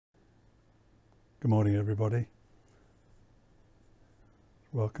Good morning, everybody.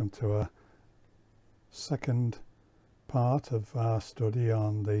 Welcome to our second part of our study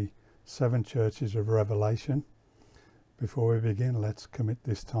on the 7 churches of Revelation. Before we begin, let's commit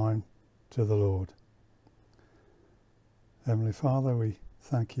this time to the Lord. Heavenly Father, we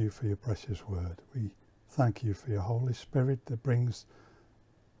thank you for your precious word. We thank you for your Holy Spirit that brings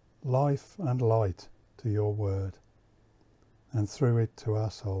life and light to your word and through it to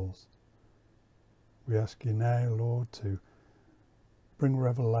our souls. We ask you now, Lord, to bring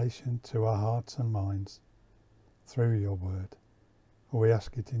revelation to our hearts and minds through your word. We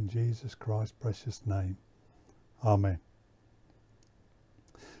ask it in Jesus Christ's precious name. Amen.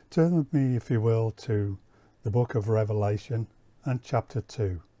 Turn with me, if you will, to the book of Revelation and chapter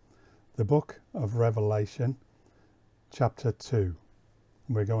 2. The book of Revelation, chapter 2.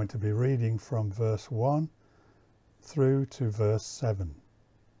 We're going to be reading from verse 1 through to verse 7.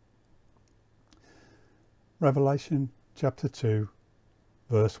 Revelation chapter 2,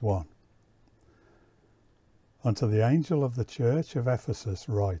 verse 1. Unto the angel of the church of Ephesus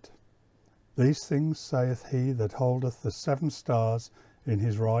write, These things saith he that holdeth the 7 stars in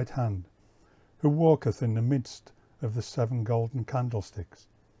his right hand, who walketh in the midst of the 7 golden candlesticks.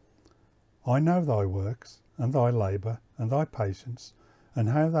 I know thy works, and thy labour, and thy patience, and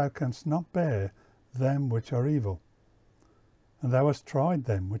how thou canst not bear them which are evil. And thou hast tried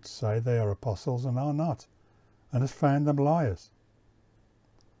them which say they are apostles and are not, and hast found them liars,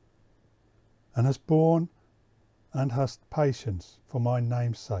 and hast borne and hast patience for my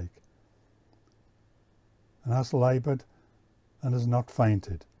name's sake, and hast laboured and hast not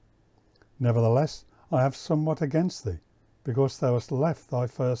fainted. Nevertheless, I have somewhat against thee, because thou hast left thy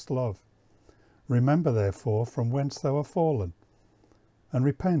first love. Remember therefore from whence thou art fallen, and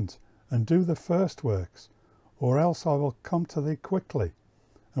repent, and do the first works, or else I will come to thee quickly,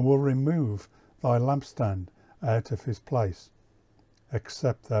 and will remove thy lampstand out of his place,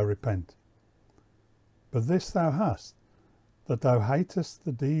 except thou repent. But this thou hast, that thou hatest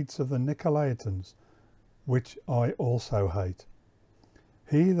the deeds of the Nicolaitans, which I also hate.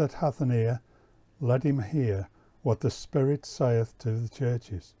 He that hath an ear, let him hear what the Spirit saith to the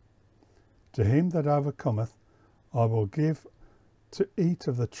churches. To him that overcometh, I will give to eat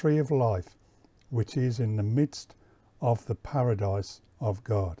of the tree of life, which is in the midst of the paradise of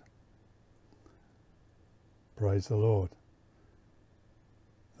God. Praise the Lord.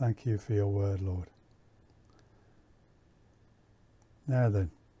 Thank you for your word, Lord. Now then,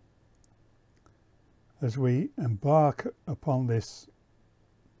 as we embark upon this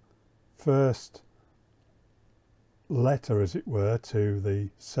first letter, as it were, to the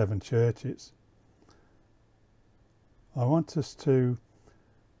 7 churches, I want us to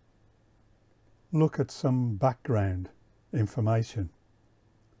look at some background information.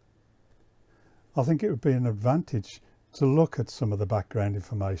 I think it would be an advantage to look at some of the background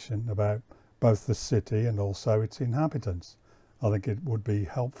information about both the city and also its inhabitants. I think it would be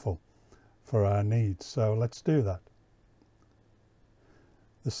helpful for our needs, so let's do that.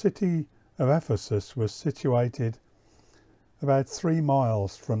 The city of Ephesus was situated about 3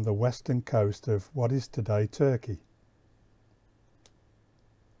 miles from the western coast of what is today Turkey.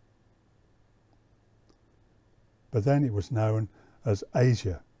 But then it was known as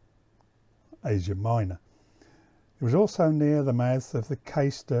Asia Minor. It was also near the mouth of the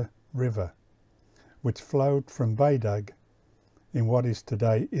Caister River, which flowed from Baydag in what is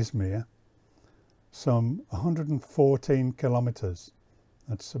today Izmir, some 114 kilometres,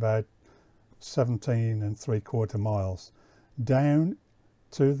 that's about 17 3/4 miles, down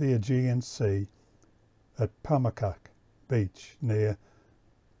to the Aegean Sea at Pamukkale beach near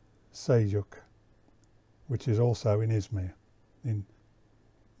Seljuk, which is also in Izmir, in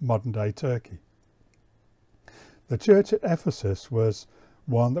modern-day Turkey. The church at Ephesus was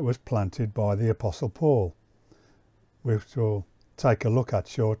one that was planted by the Apostle Paul, which we'll take a look at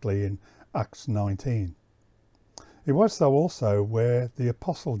shortly in Acts 19. It was, though, also where the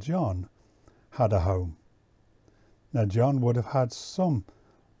Apostle John had a home. Now, John would have had some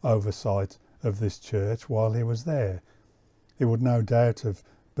oversight of this church while he was there. It would no doubt have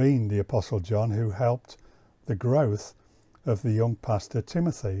been the Apostle John who helped the growth of the young pastor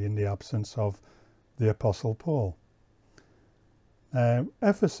Timothy in the absence of the Apostle Paul. Now,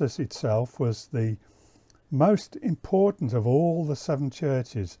 Ephesus itself was the most important of all the 7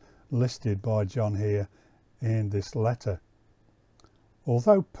 churches listed by John here in this letter.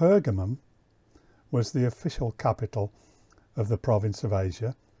 Although Pergamum was the official capital of the province of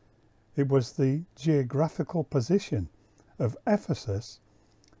Asia, it was the geographical position of Ephesus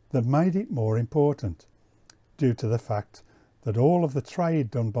that made it more important, due to the fact that all of the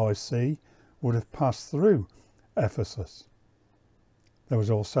trade done by sea would have passed through Ephesus. There was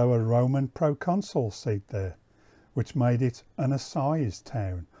also a Roman proconsul seat there, which made it an assize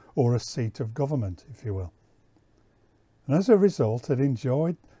town, or a seat of government, if you will. And as a result, it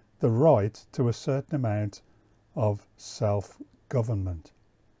enjoyed the right to a certain amount of self-government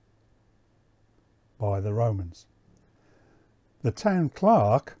by the Romans. The town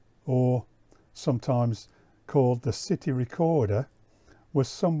clerk, or sometimes called the city recorder, was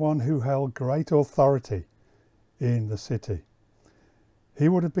someone who held great authority in the city. He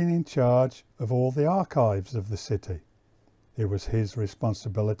would have been in charge of all the archives of the city. It was his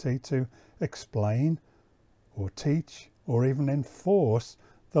responsibility to explain or teach or even enforce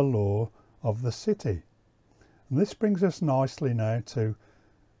the law of the city. And this brings us nicely now to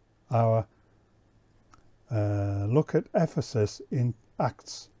our look at Ephesus in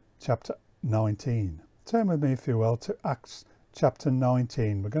Acts chapter 19. Turn with me, if you will, to Acts chapter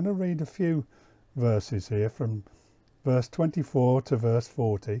 19. We're going to read a few verses here from verse 24 to verse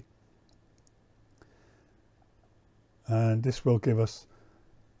 40. And this will give us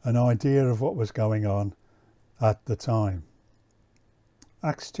an idea of what was going on at the time.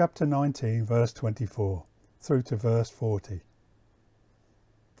 Acts chapter 19, verse 24 through to verse 40.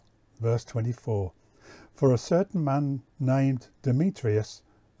 Verse 24. For a certain man named Demetrius,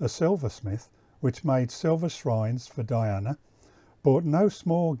 a silversmith, which made silver shrines for Diana, brought no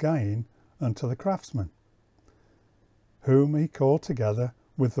small gain unto the craftsmen, whom he called together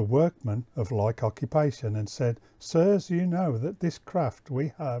with the workmen of like occupation, and said, Sirs, you know that this craft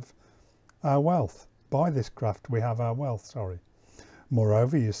we have our wealth. By this craft we have our wealth,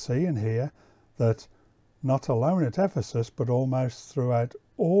 Moreover, you see and hear that not alone at Ephesus, but almost throughout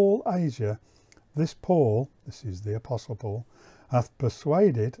all Asia, this Paul, this is the Apostle Paul, hath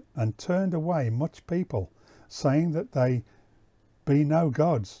persuaded and turned away much people, saying that they be no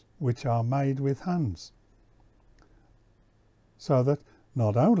gods which are made with hands. So that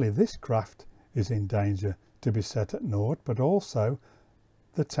not only this craft is in danger to be set at naught, but also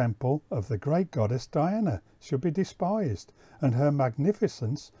the temple of the great goddess Diana should be despised, and her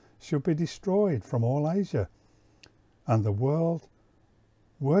magnificence should be destroyed from all Asia, and the world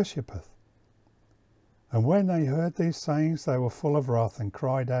worshippeth. And when they heard these sayings, they were full of wrath, and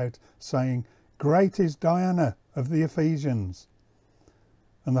cried out, saying, Great is Diana of the Ephesians.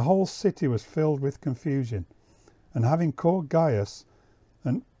 And the whole city was filled with confusion. And having caught Gaius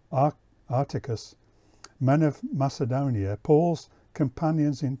and Articus, men of Macedonia, Paul's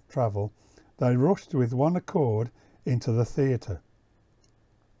companions in travel, they rushed with one accord into the theatre.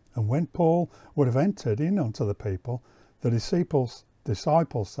 And when Paul would have entered in unto the people, the disciples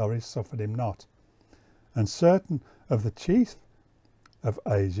suffered him not. And certain of the chief of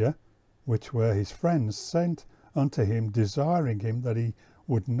Asia, which were his friends, sent unto him, desiring him that he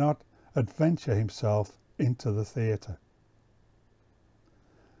would not adventure himself into the theatre.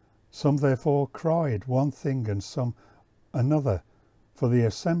 Some therefore cried one thing, and some another, for the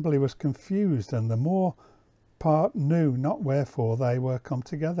assembly was confused, and the more part knew not wherefore they were come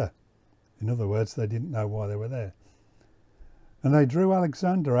together. In other words, they didn't know why they were there. And they drew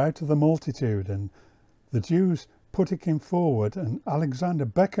Alexander out of the multitude, and the Jews putting him forward, and Alexander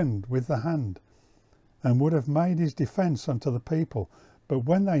beckoned with the hand, and would have made his defence unto the people. But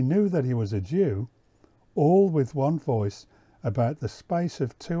when they knew that he was a Jew, all with one voice, about the space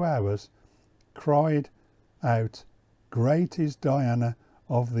of 2 hours, cried out, Great is Diana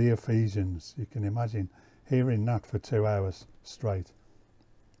of the Ephesians. You can imagine hearing that for 2 hours straight.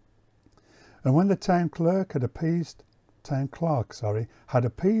 And when the town clerk had appeased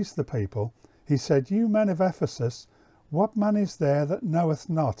the people, he said, You men of Ephesus, what man is there that knoweth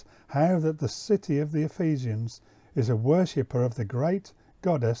not how that the city of the Ephesians is a worshipper of the great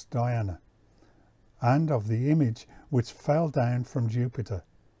goddess Diana, and of the image which fell down from Jupiter?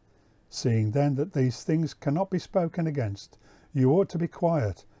 Seeing then that these things cannot be spoken against, you ought to be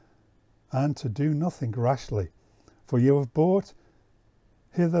quiet, and to do nothing rashly. For you have brought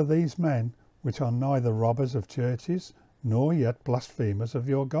hither these men, which are neither robbers of churches, nor yet blasphemers of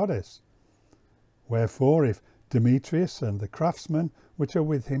your goddess. Wherefore, if Demetrius and the craftsmen which are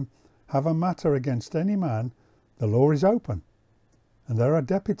with him have a matter against any man, the law is open, and there are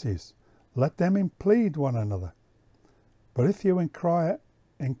deputies. Let them implead one another. But if you inquire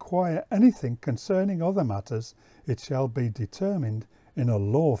anything concerning other matters, it shall be determined in a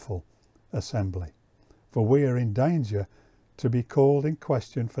lawful assembly. For we are in danger to be called in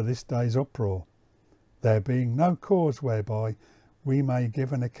question for this day's uproar, there being no cause whereby we may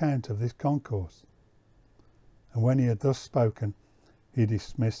give an account of this concourse. And when he had thus spoken, he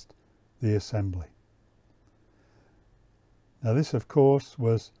dismissed the assembly. Now this, of course,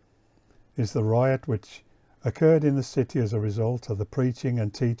 was is the riot which occurred in the city as a result of the preaching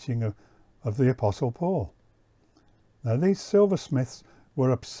and teaching of the Apostle Paul. Now, these silversmiths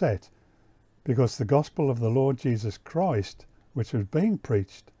were upset because the gospel of the Lord Jesus Christ, which was being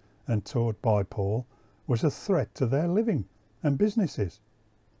preached and taught by Paul, was a threat to their living and businesses.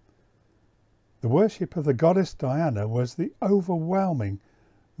 The worship of the goddess Diana was the overwhelming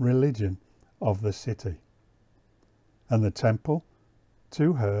religion of the city, and the temple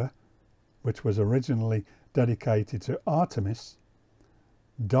to her, which was originally dedicated to Artemis,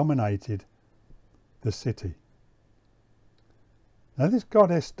 dominated the city. Now, this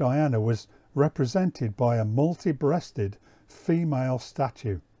goddess Diana was represented by a multi-breasted female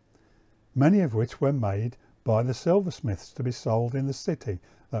statue, many of which were made by the silversmiths to be sold in the city.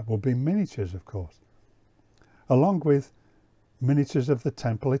 That would be miniatures, of course, along with miniatures of the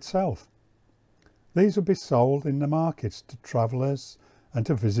temple itself. These would be sold in the markets to travellers and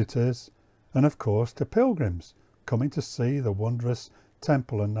to visitors, and of course to pilgrims coming to see the wondrous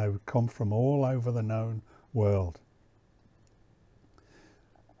temple, and they would come from all over the known world.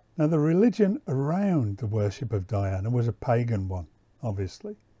 Now, the religion around the worship of Diana was a pagan one,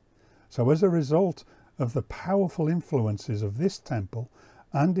 obviously. So as a result of the powerful influences of this temple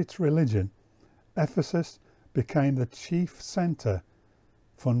and its religion, Ephesus became the chief centre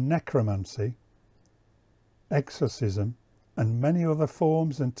for necromancy, exorcism, and many other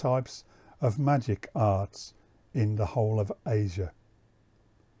forms and types of magic arts in the whole of Asia.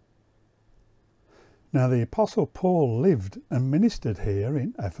 Now, the Apostle Paul lived and ministered here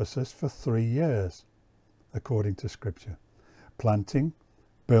in Ephesus for 3 years, according to Scripture, planting,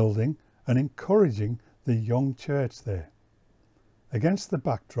 building and encouraging the young church there, against the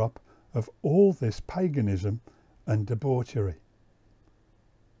backdrop of all this paganism and debauchery.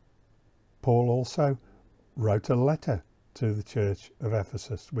 Paul also wrote a letter to the church of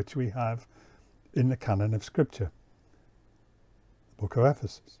Ephesus, which we have in the canon of Scripture, the book of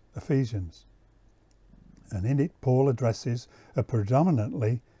Ephesus, Ephesians. And in it, Paul addresses a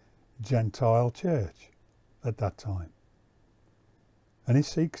predominantly Gentile church at that time. And he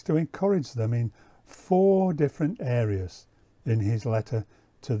seeks to encourage them in 4 different areas in his letter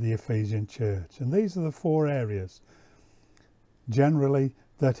to the Ephesian church. And these are the 4 areas generally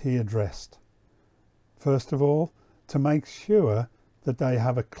that he addressed. First of all, to make sure that they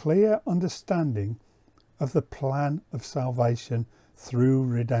have a clear understanding of the plan of salvation through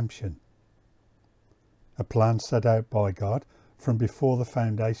redemption, a plan set out by God from before the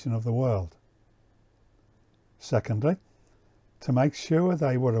foundation of the world. Secondly, to make sure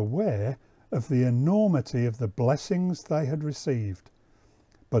they were aware of the enormity of the blessings they had received,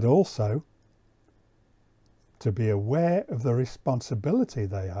 but also to be aware of the responsibility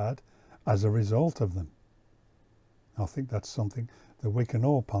they had as a result of them. I think that's something that we can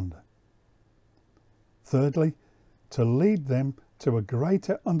all ponder. Thirdly, to lead them to a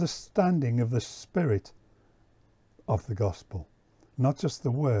greater understanding of the spirit of the gospel, not just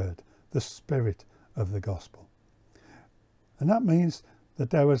the word, the spirit of the gospel. And that means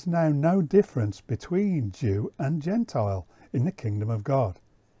that there was now no difference between Jew and Gentile in the kingdom of God.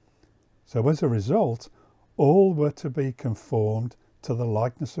 So as a result, all were to be conformed to the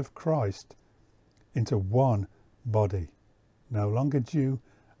likeness of Christ into one body. No longer Jew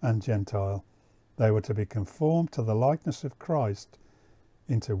and Gentile. They were to be conformed to the likeness of Christ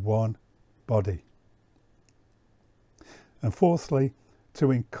into one body. And fourthly,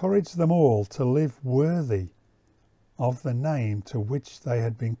 to encourage them all to live worthy of the name to which they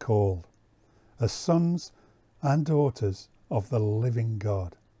had been called, as sons and daughters of the living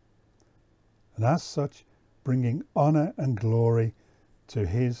God, and as such bringing honour and glory to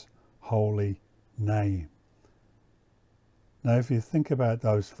his holy name. Now, if you think about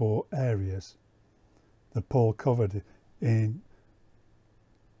those 4 areas that Paul covered in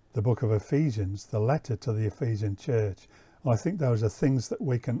the book of Ephesians, the letter to the Ephesian church, I think those are things that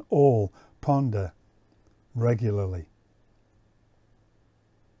we can all ponder regularly.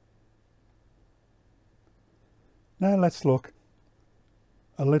 Now let's look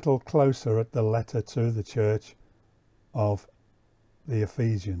a little closer at the letter to the church of the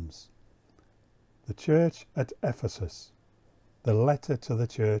Ephesians. The church at Ephesus. The letter to the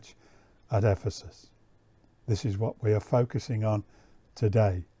church at Ephesus. This is what we are focusing on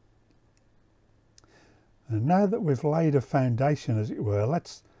today. And now that we've laid a foundation, as it were,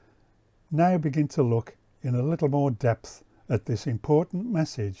 let's now begin to look in a little more depth at this important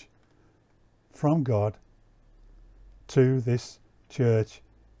message from God to this church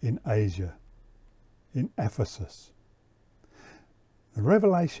in Asia, in Ephesus.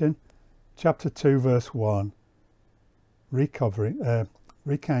 Revelation chapter 2 verse 1,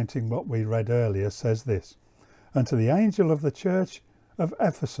 recounting what we read earlier, says this: "And to the angel of the church of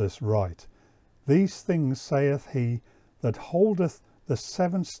Ephesus write, These things saith he that holdeth the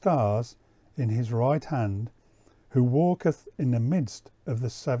 7 stars in his right hand, who walketh in the midst of the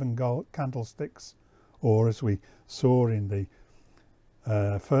 7 candlesticks," or as we saw in the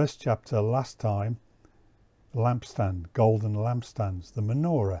first chapter last time, lampstand, golden lampstands, the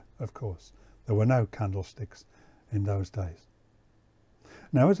menorah, of course. There were no candlesticks in those days.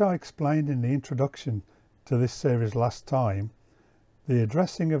 Now, as I explained in the introduction to this series last time, the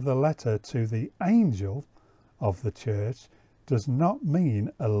addressing of the letter to the angel of the church does not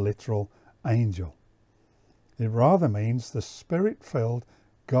mean a literal angel. It rather means the spirit-filled,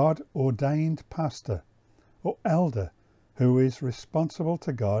 God-ordained pastor or elder who is responsible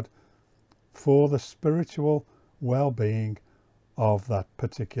to God for the spiritual well-being of that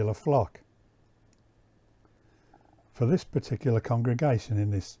particular flock, for this particular congregation in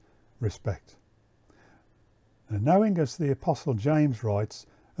this respect. And knowing, as the Apostle James writes,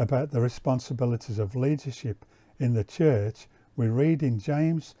 about the responsibilities of leadership in the church, we read in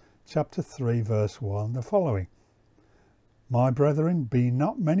James chapter 3 verse 1 the following: "My brethren, be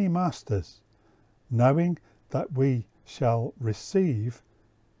not many masters, knowing that we shall receive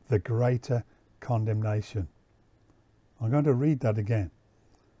the greater condemnation." I'm going to read that again.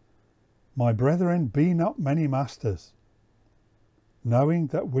 "My brethren, be not many masters, knowing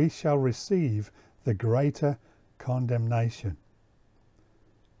that we shall receive the greater condemnation."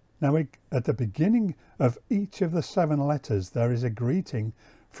 Now, at the beginning of each of the 7 letters, there is a greeting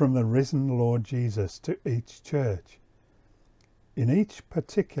from the risen Lord Jesus to each church. In each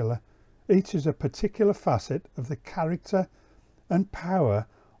is a particular facet of the character and power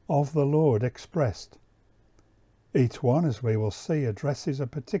of the Lord expressed. Each one, as we will see, addresses a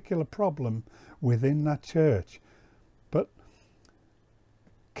particular problem within that church, but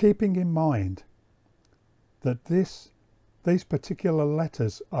keeping in mind that these particular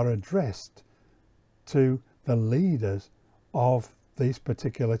letters are addressed to the leaders of these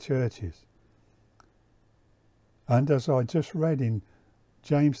particular churches. And as I just read in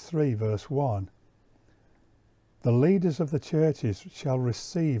James 3 verse 1, the leaders of the churches shall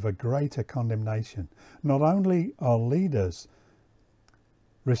receive a greater condemnation. Not only are leaders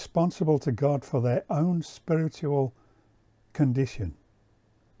responsible to God for their own spiritual condition,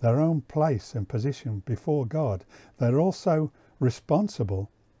 their own place and position before God, they're also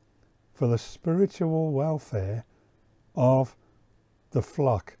responsible for the spiritual welfare of the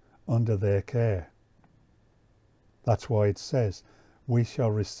flock under their care. That's why it says, we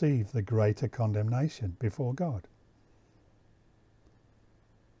shall receive the greater condemnation before God.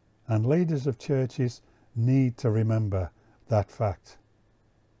 And leaders of churches need to remember that fact.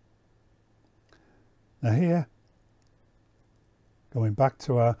 Now here, going back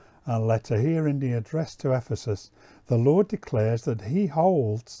to our letter here in the address to Ephesus, the Lord declares that he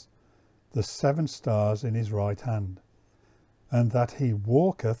holds the 7 stars in his right hand, and that he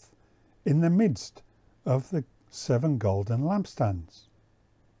walketh in the midst of the 7 golden lampstands.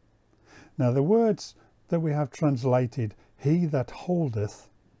 Now the words that we have translated, he that holdeth,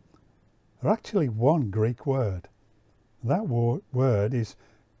 are actually one Greek word. That word is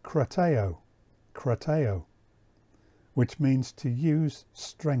krateo, which means to use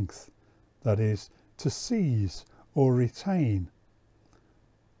strength, that is, to seize or retain,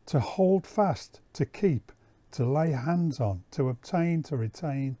 to hold fast, to keep, to lay hands on, to obtain, to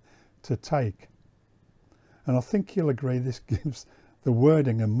retain, to take. And I think you'll agree this gives the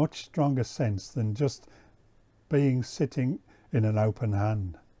wording a much stronger sense than just being sitting in an open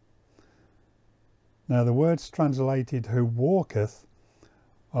hand. Now the words translated who walketh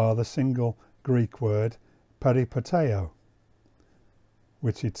are the single Greek word peripateo,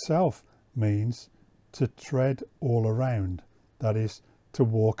 which itself means to tread all around, that is, to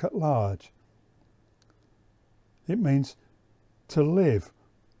walk at large. It means to live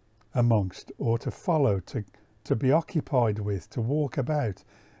amongst, or to follow, to be occupied with, to walk about.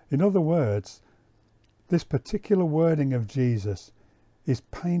 In other words, this particular wording of Jesus is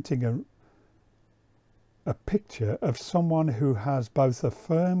painting a picture of someone who has both a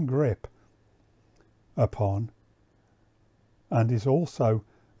firm grip upon and is also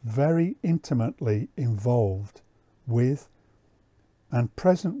very intimately involved with and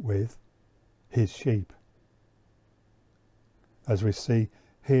present with his sheep, as we see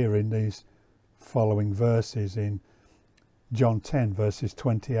here in these following verses in John 10 verses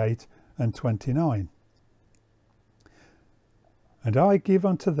 28 and 29. And I give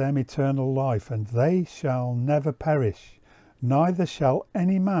unto them eternal life, and they shall never perish, neither shall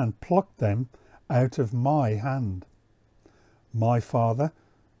any man pluck them out of my hand. My Father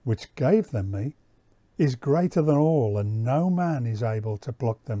which gave them me, is greater than all, and no man is able to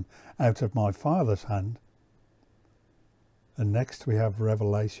pluck them out of my Father's hand. And next we have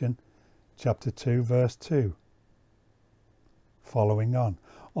Revelation chapter 2 verse 2. Following on,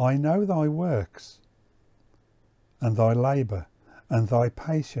 I know thy works, and thy labour, and thy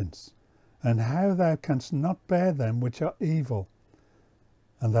patience, and how thou canst not bear them which are evil.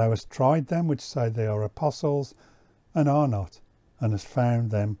 And thou hast tried them which say they are apostles, and are not, and hast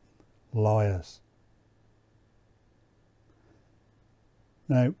found them liars.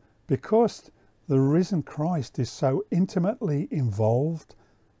 Now, because the risen Christ is so intimately involved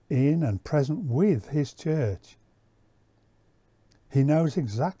in and present with his church, he knows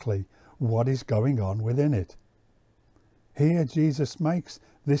exactly what is going on within it. Here Jesus makes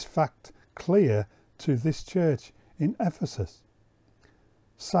this fact clear to this church in Ephesus.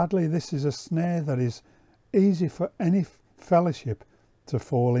 Sadly, this is a snare that is easy for any fellowship to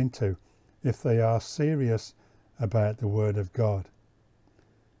fall into if they are serious about the Word of God.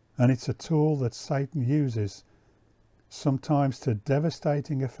 And it's a tool that Satan uses, sometimes to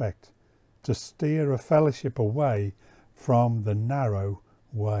devastating effect, to steer a fellowship away from the narrow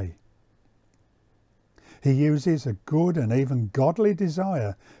way. He uses a good and even godly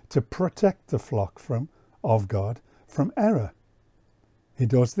desire to protect the flock of God from error. He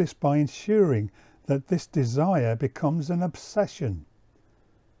does this by ensuring that this desire becomes an obsession,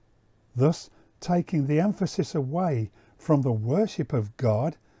 thus taking the emphasis away from the worship of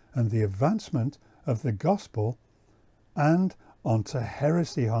God and the advancement of the gospel, and onto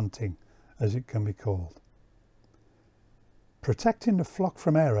heresy hunting, as it can be called. Protecting the flock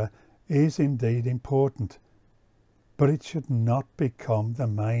from error is indeed important, but it should not become the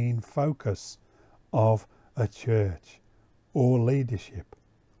main focus of a church or leadership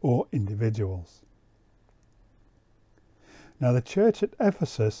or individuals. Now, the church at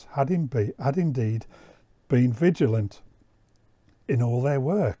Ephesus had indeed been vigilant in all their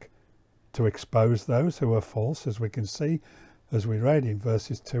work to expose those who are false, as we can see as we read in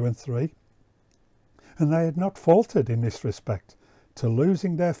verses 2 and 3. And they had not faltered in this respect to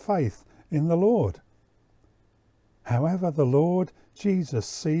losing their faith in the Lord. However, the Lord Jesus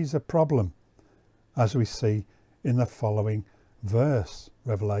sees a problem, as we see in the following verse,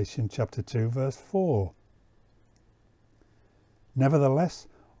 Revelation chapter 2 verse 4. Nevertheless,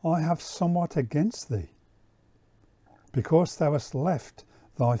 I have somewhat against thee, because thou hast left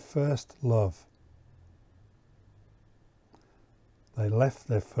thy first love. They left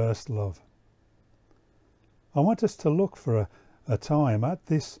their first love. I want us to look for a time at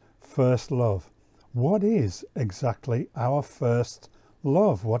this first love. What is exactly our first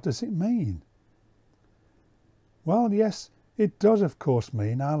love? What does it mean? Well, yes, it does of course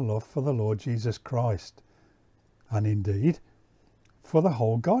mean our love for the Lord Jesus Christ, and indeed for the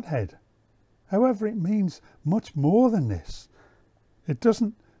whole Godhead. However, it means much more than this. It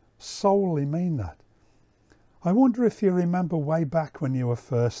doesn't solely mean that. I wonder if you remember way back when you were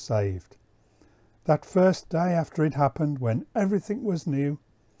first saved. That first day after it happened, when everything was new,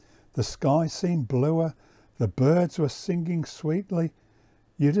 the sky seemed bluer, the birds were singing sweetly.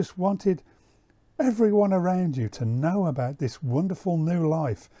 You just wanted everyone around you to know about this wonderful new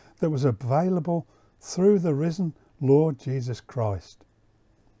life that was available through the risen Lord Jesus Christ.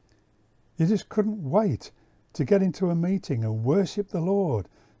 You just couldn't wait to get into a meeting and worship the Lord,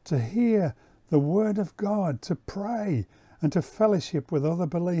 to hear the Word of God, to pray and to fellowship with other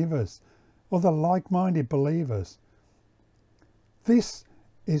believers, other like-minded believers. This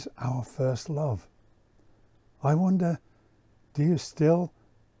is our first love. I wonder, do you still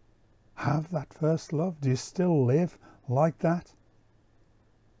have that first love? Do you still live like that?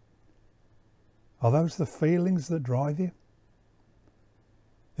 Are those the feelings that drive you?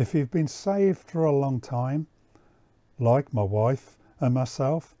 If you've been saved for a long time, like my wife and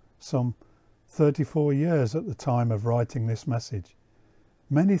myself, some 34 years at the time of writing this message,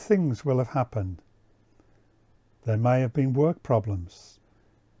 many things will have happened. There may have been work problems,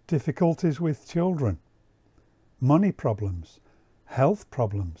 difficulties with children, money problems, health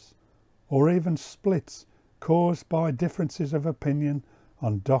problems, or even splits caused by differences of opinion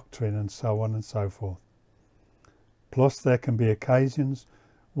on doctrine and so on and so forth. Plus, there can be occasions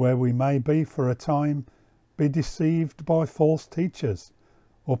where we may be for a time be deceived by false teachers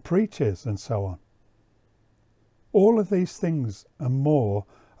or preachers and so on. All of these things and more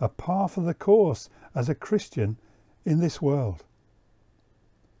are par for the course as a Christian in this world.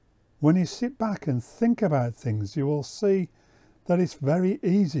 When you sit back and think about things, you will see that it's very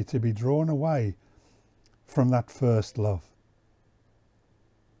easy to be drawn away from that first love.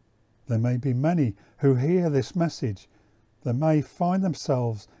 There may be many who hear this message that may find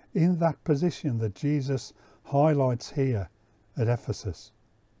themselves in that position that Jesus highlights here at Ephesus.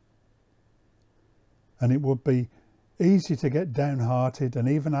 And it would be easy to get downhearted and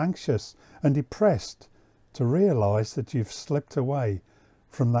even anxious and depressed to realise that you've slipped away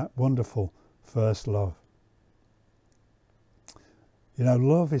from that wonderful first love. You know,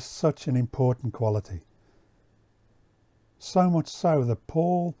 love is such an important quality. So much so that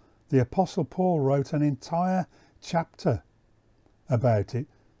the Apostle Paul wrote an entire chapter about it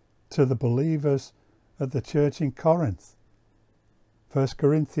to the believers at the church in Corinth. 1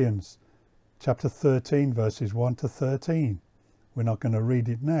 Corinthians chapter 13 verses 1 to 13. We're not going to read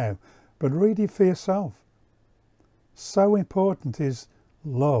it now, but read it for yourself. So important is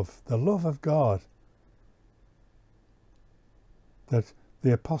love, the love of God, that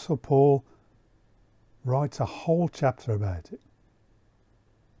the Apostle Paul writes a whole chapter about it.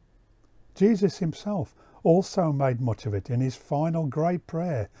 Jesus himself also made much of it in his final great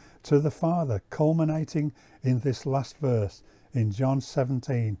prayer to the Father, culminating in this last verse in John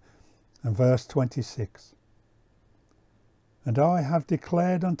 17 and verse 26. And I have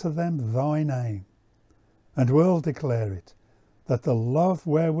declared unto them thy name, and will declare it, that the love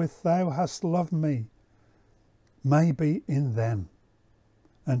wherewith thou hast loved me may be in them,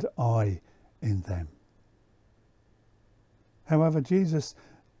 and I in them. However, Jesus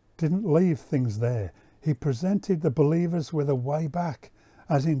didn't leave things there. He presented the believers with a way back,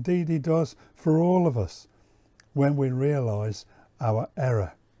 as indeed he does for all of us when we realise our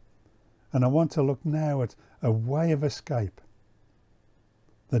error. And I want to look now at a way of escape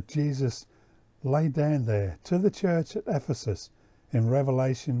that Jesus laid down there to the church at Ephesus in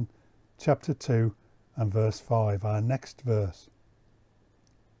Revelation chapter 2 and verse 5, our next verse.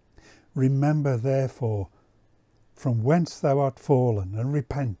 Remember therefore from whence thou art fallen, and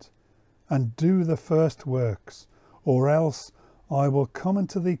repent, and do the first works, or else I will come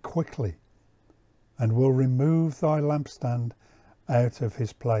unto thee quickly, and will remove thy lampstand out of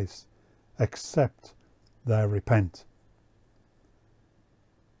his place, except thou repent.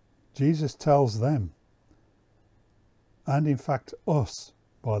 Jesus tells them, and in fact us,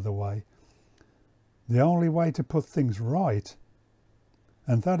 by the way, the only way to put things right,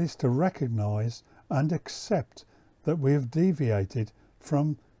 and that is to recognise and accept that we have deviated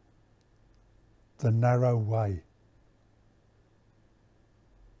from the narrow way,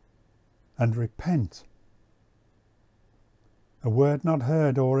 and repent. A word not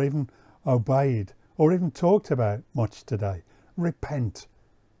heard or even obeyed or even talked about much today. Repent.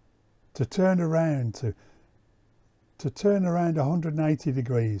 To turn around, to turn around 180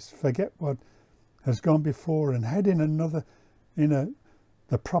 degrees, forget what has gone before and head in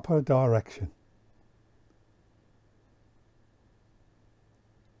the proper direction.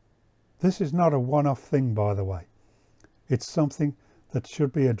 This is not a one-off thing, by the way. It's something that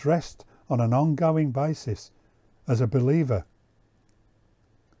should be addressed on an ongoing basis as a believer.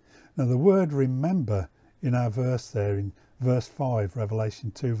 Now the word remember in our verse there, in verse 5, Revelation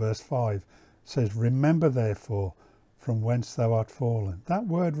 2 verse 5, says, remember therefore from whence thou art fallen. That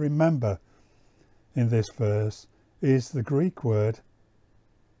word remember in this verse is the Greek word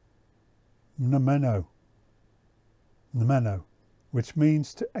mnemeno, which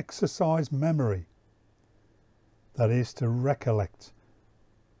means to exercise memory, that is, to recollect,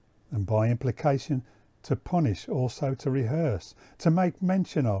 and by implication to punish, also to rehearse, to make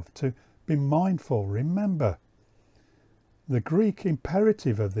mention of, to be mindful, remember. The Greek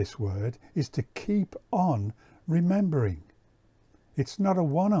imperative of this word is to keep on remembering. It's not a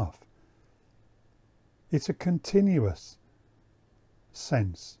one-off. It's a continuous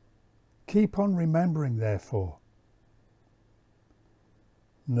sense. Keep on remembering, therefore.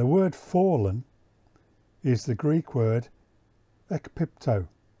 And the word fallen is the Greek word ekpipto,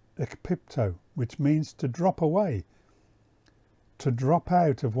 which means to drop away, to drop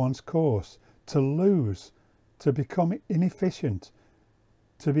out of one's course, to lose, to become inefficient,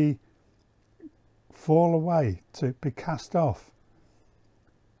 to fall away, to be cast off,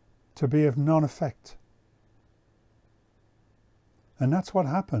 to be of non-effect. And that's what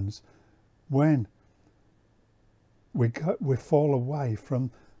happens when we fall away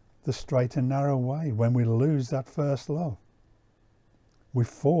from the straight and narrow way, when we lose that first love. We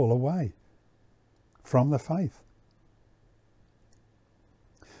fall away from the faith.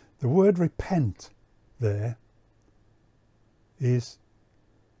 The word repent there is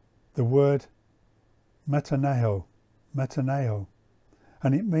the word metaneo,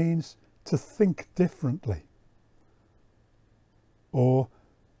 and it means to think differently, or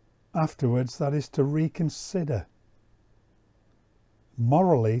afterwards, that is to reconsider.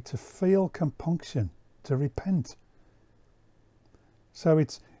 Morally, to feel compunction, to repent. So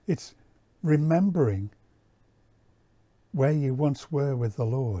it's remembering where you once were with the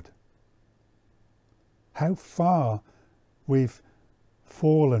Lord, how far we've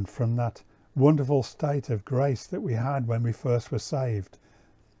fallen from that wonderful state of grace that we had when we first were saved.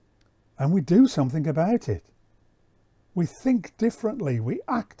 And we do something about it. We think differently, we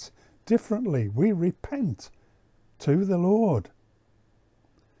act differently, we repent to the Lord.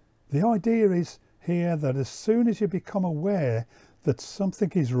 The idea is here that as soon as you become aware that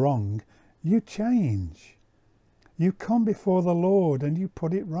something is wrong, you change. You come before the Lord and you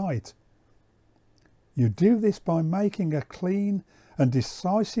put it right. You do this by making a clean and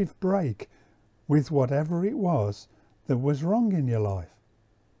decisive break with whatever it was that was wrong in your life.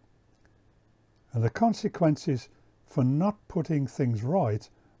 And the consequences for not putting things right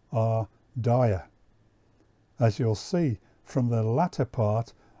are dire, as you'll see from the latter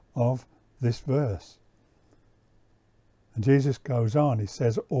part of this verse. And Jesus goes on, he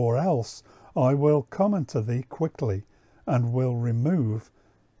says, "Or else I will come unto thee quickly, and will remove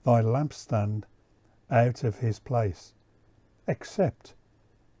thy lampstand out of his place, except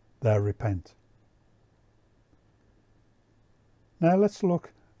thou repent." Now let's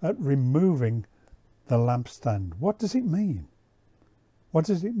look at removing the lampstand. What does it mean? What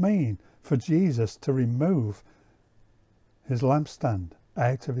does it mean for Jesus to remove his lampstand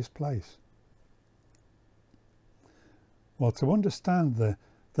out of his place? Well, to understand the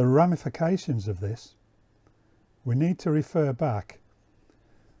ramifications of this, we need to refer back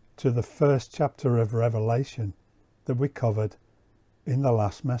to the first chapter of Revelation that we covered in the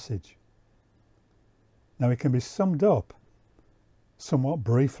last message. Now, it can be summed up somewhat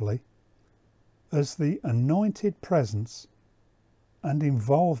briefly as the anointed presence and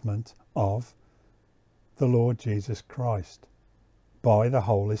involvement of the Lord Jesus Christ by the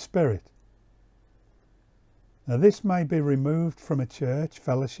Holy Spirit. Now, this may be removed from a church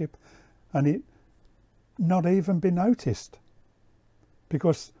fellowship and it not even be noticed,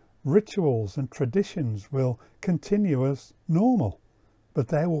 because rituals and traditions will continue as normal, but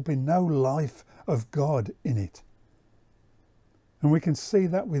there will be no life of God in it. And we can see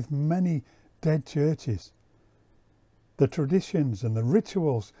that with many dead churches. The traditions and the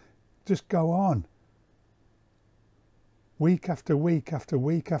rituals just go on, week after week after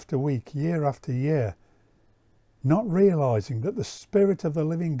week after week, year after year, not realizing that the Spirit of the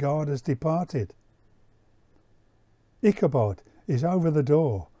living God has departed. Ichabod is over the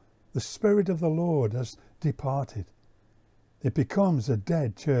door. The Spirit of the Lord has departed. It becomes a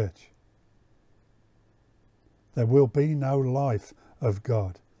dead church. There will be no life of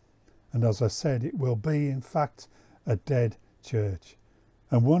God. And as I said, it will be, in fact, a dead church.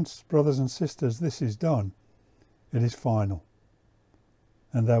 And once, brothers and sisters, this is done, it is final.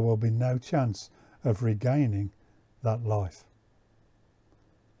 And there will be no chance of regaining that life.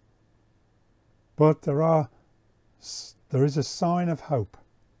 But there is a sign of hope.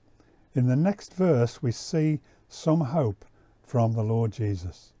 In the next verse we see some hope from the Lord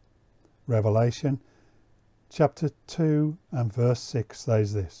Jesus. Revelation chapter 2 and verse 6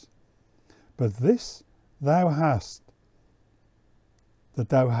 says this: "But this thou hast, that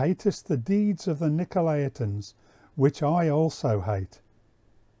thou hatest the deeds of the Nicolaitans, which I also hate."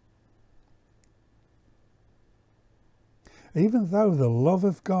 Even though the love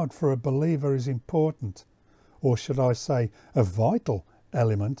of God for a believer is important, or should I say a vital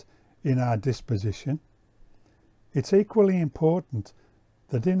element in our disposition, it's equally important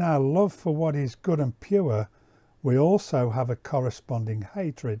that in our love for what is good and pure, we also have a corresponding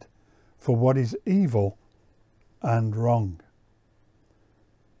hatred for what is evil and wrong.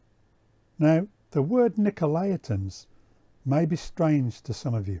 Now, the word Nicolaitans may be strange to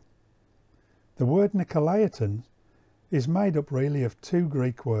some of you. The word Nicolaitans is made up really of two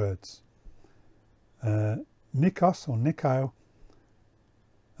Greek words, Nikos or Nikao,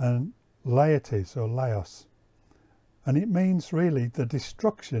 and Laetes or Laos. And it means really the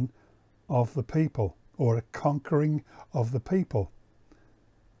destruction of the people, or a conquering of the people.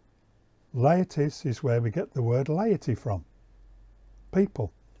 Laetes is where we get the word laity from,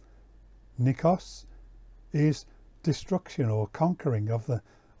 people. Nikos is destruction or conquering of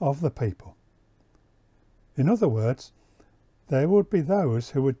the people. In other words, there would be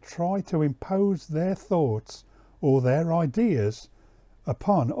those who would try to impose their thoughts or their ideas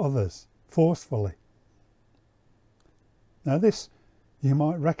upon others forcefully. Now this you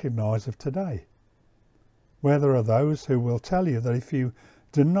might recognise of today, where there are those who will tell you that if you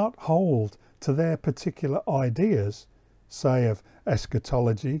do not hold to their particular ideas, say of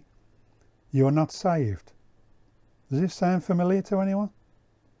eschatology, you are not saved. Does this sound familiar to anyone?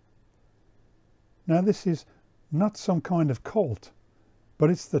 Now this is not some kind of cult, but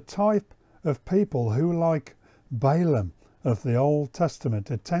it's the type of people who, like Balaam of the Old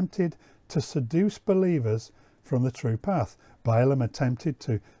Testament, attempted to seduce believers from the true path. Balaam attempted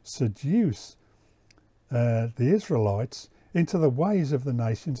to seduce the Israelites into the ways of the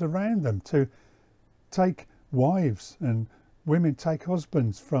nations around them, to take wives and women, take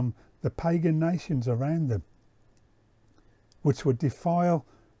husbands from the pagan nations around them, which would defile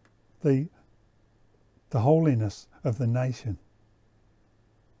the holiness of the nation.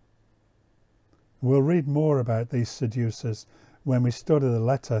 We'll read more about these seducers when we study the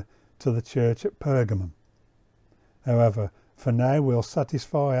letter to the church at Pergamum. However, for now we'll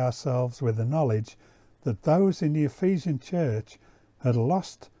satisfy ourselves with the knowledge that those in the Ephesian church had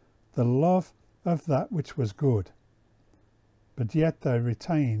lost the love of that which was good, but yet they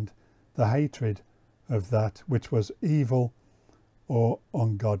retained the hatred of that which was evil or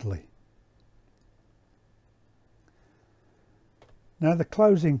ungodly. Now, the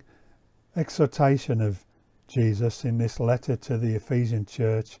closing exhortation of Jesus in this letter to the Ephesian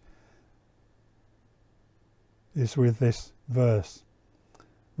church is with this verse,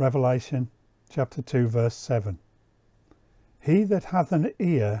 Revelation chapter 2 verse 7. He that hath an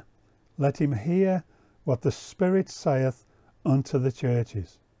ear, let him hear what the Spirit saith unto the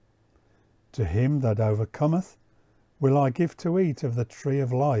churches. To him that overcometh will I give to eat of the tree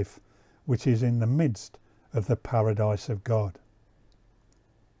of life, which is in the midst of the paradise of God.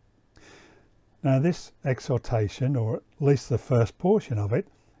 Now this exhortation, or at least the first portion of it,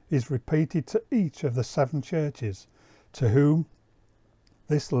 is repeated to each of the 7 churches to whom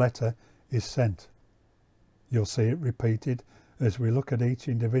this letter is sent. You'll see it repeated as we look at each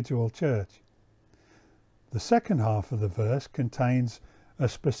individual church. The second half of the verse contains a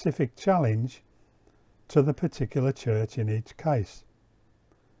specific challenge to the particular church in each case.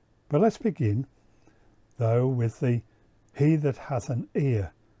 But let's begin, though, with the "he that hath an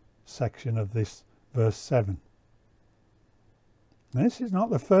ear" section of this verse 7. Now, this is not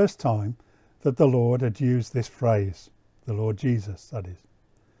the first time that the Lord had used this phrase, the Lord Jesus, that is.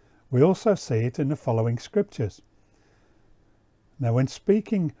 We also see it in the following scriptures. Now, when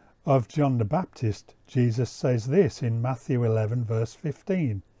speaking of John the Baptist, Jesus says this in Matthew 11 verse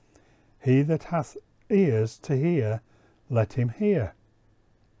 15, "He that hath ears to hear, let him hear."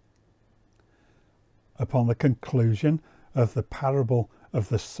 Upon the conclusion of the parable of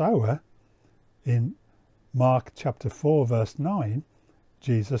the sower in Mark chapter 4 verse 9,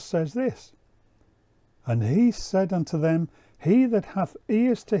 Jesus says this, "And he said unto them, He that hath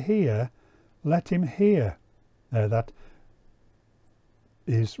ears to hear, let him hear." Now that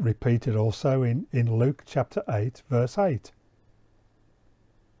is repeated also in Luke chapter 8 verse 8,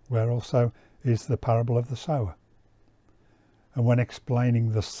 where also is the parable of the sower. And when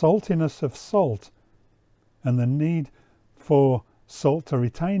explaining the saltiness of salt and the need for salt to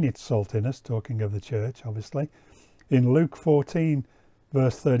retain its saltiness, talking of the church obviously, in Luke 14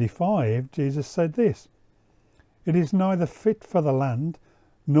 verse 35, Jesus said this, "It is neither fit for the land,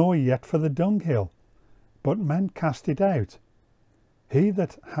 nor yet for the dunghill, but men cast it out. He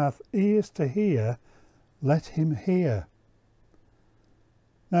that hath ears to hear, let him hear."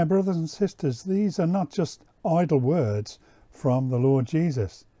 Now, brothers and sisters, these are not just idle words from the Lord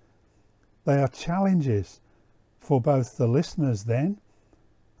Jesus. They are challenges for both the listeners then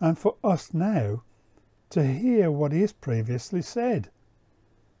and for us now to hear what he has previously said,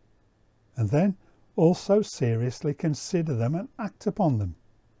 and then also seriously consider them and act upon them.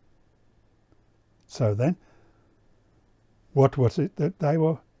 So then, what was it that they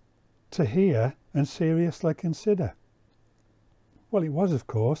were to hear and seriously consider? Well, it was, of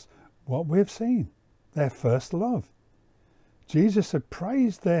course, what we've seen, their first love. Jesus had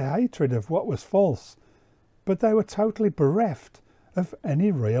praised their hatred of what was false, but they were totally bereft of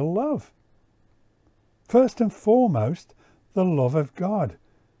any real love. First and foremost, the love of God,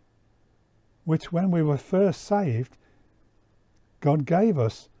 which when we were first saved, God gave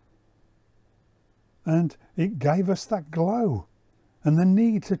us, and it gave us that glow and the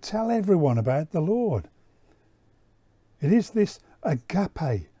need to tell everyone about the Lord. It is this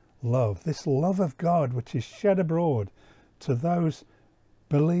agape love, this love of God which is shed abroad to those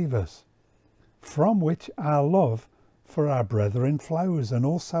believers, from which our love for our brethren flows, and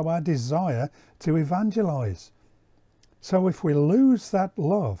also our desire to evangelize. So if we lose that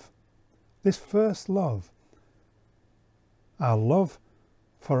love, this first love, our love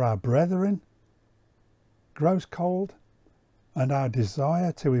for our brethren grows cold, and our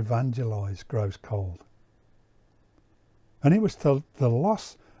desire to evangelize grows cold. And it was to the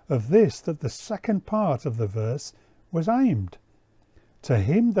loss of this that the second part of the verse was aimed. "To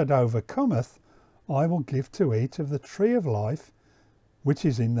him that overcometh, I will give to eat of the tree of life, which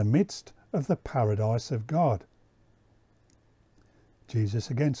is in the midst of the paradise of God. Jesus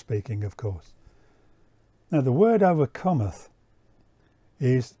again speaking, of course. Now the word overcometh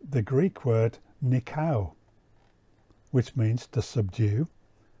is the Greek word nikao, which means to subdue,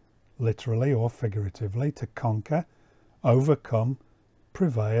 literally or figuratively, to conquer, overcome,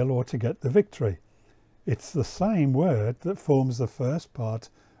 prevail, or to get the victory. It's the same word that forms the first part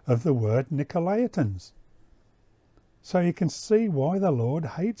of the word Nicolaitans. So you can see why the Lord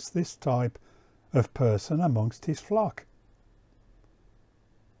hates this type of person amongst his flock.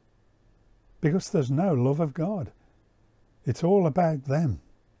 Because there's no love of God. It's all about them.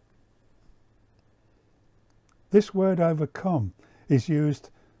 This word overcome is used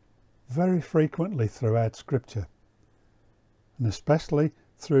very frequently throughout Scripture, and especially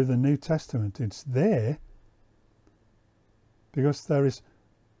through the New Testament. It's there because there is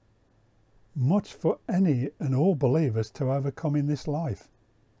much for any and all believers to overcome in this life.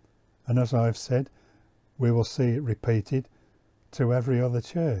 And as I've said, we will see it repeated to every other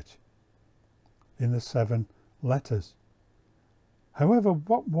church in the 7 letters. However,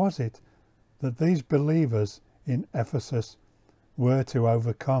 what was it that these believers in Ephesus were to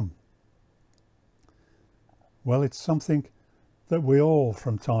overcome? Well, it's something that we all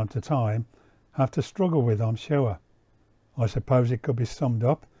from time to time have to struggle with, I'm sure. I suppose it could be summed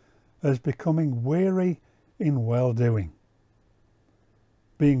up as becoming weary in well-doing,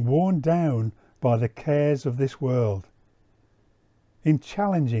 being worn down by the cares of this world, in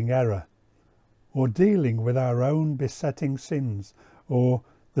challenging error, or dealing with our own besetting sins or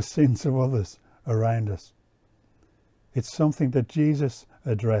the sins of others around us. It's something that Jesus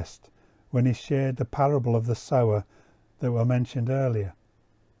addressed when he shared the parable of the sower that were mentioned earlier,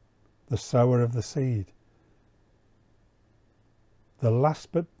 the sower of the seed. The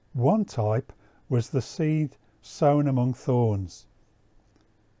last but one type was the seed sown among thorns.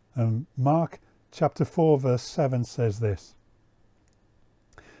 And Mark chapter 4 verse 7 says this,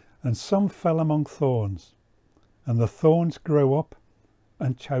 "And some fell among thorns, and the thorns grew up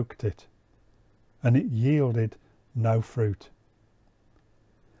and choked it, and it yielded no fruit."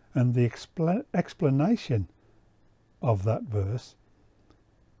 And the explanation of that verse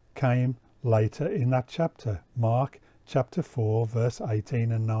came later in that chapter, Mark chapter 4 verse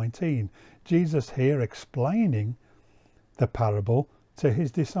 18 and 19. Jesus here explaining the parable to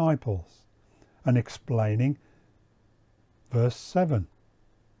his disciples and explaining verse 7,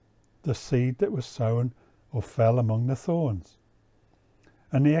 the seed that was sown or fell among the thorns.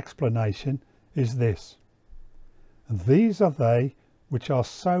 And the explanation is this: "These are they which are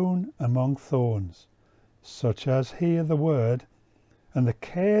sown among thorns, such as hear the word, and the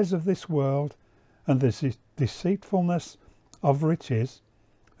cares of this world, and the deceitfulness of riches,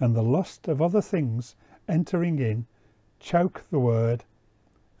 and the lust of other things entering in, choke the word,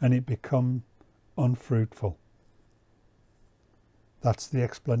 and it become unfruitful." That's the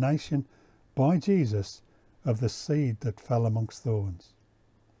explanation by Jesus of the seed that fell amongst thorns.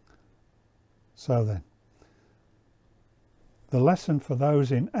 So then, the lesson for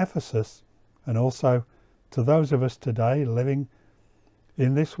those in Ephesus, and also to those of us today living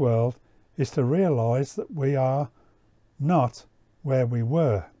in this world, is to realise that we are not where we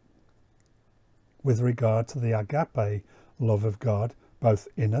were with regard to the agape love of God, both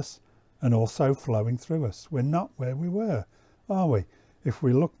in us and also flowing through us. We're not where we were, are we? If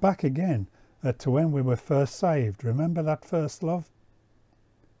we look back again to when we were first saved, remember that first love?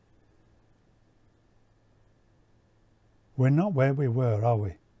 We're not where we were, are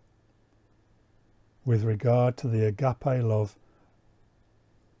we? With regard to the agape love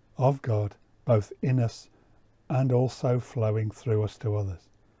of God, both in us and also flowing through us to others.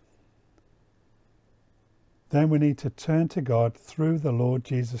 Then we need to turn to God through the Lord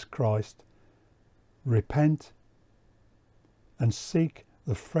Jesus Christ, repent, and seek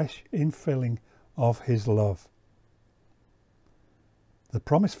the fresh infilling of his love. The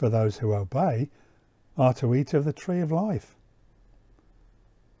promise for those who obey are to eat of the tree of life.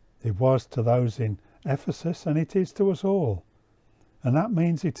 It was to those in Ephesus, and it is to us all. And that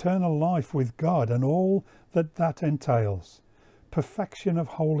means eternal life with God and all that that entails. Perfection of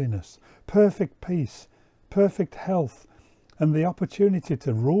holiness, perfect peace, perfect health, and the opportunity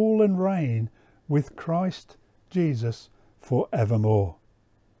to rule and reign with Christ Jesus forevermore.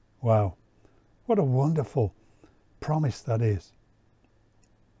 Wow, what a wonderful promise that is.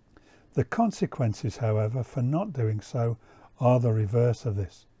 The consequences, however, for not doing so are the reverse of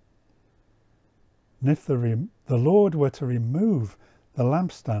this. And if the Lord were to remove the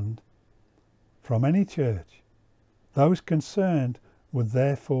lampstand from any church, those concerned would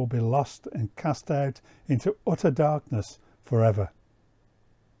therefore be lost and cast out into utter darkness forever.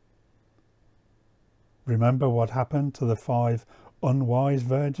 Remember what happened to the 5 unwise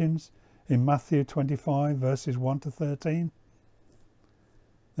virgins in Matthew 25 verses 1 to 13?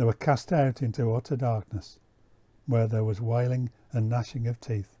 They were cast out into utter darkness, where there was wailing and gnashing of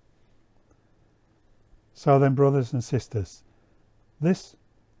teeth. So then, brothers and sisters, this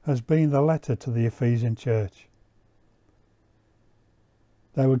has been the letter to the Ephesian church.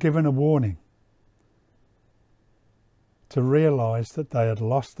 They were given a warning to realise that they had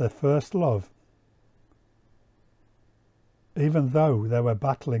lost their first love, even though they were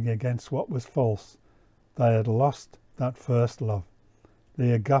battling against what was false. They had lost that first love,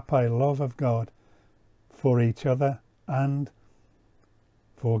 the agape love of God for each other and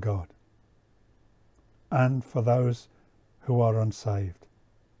for God, and for those who are unsaved.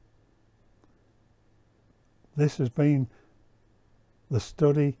 This has been the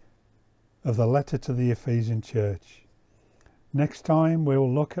study of the letter to the Ephesian church. Next time we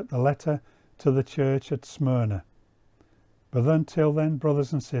will look at the letter to the church at Smyrna. But until then,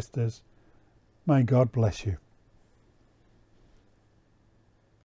 brothers and sisters, may God bless you.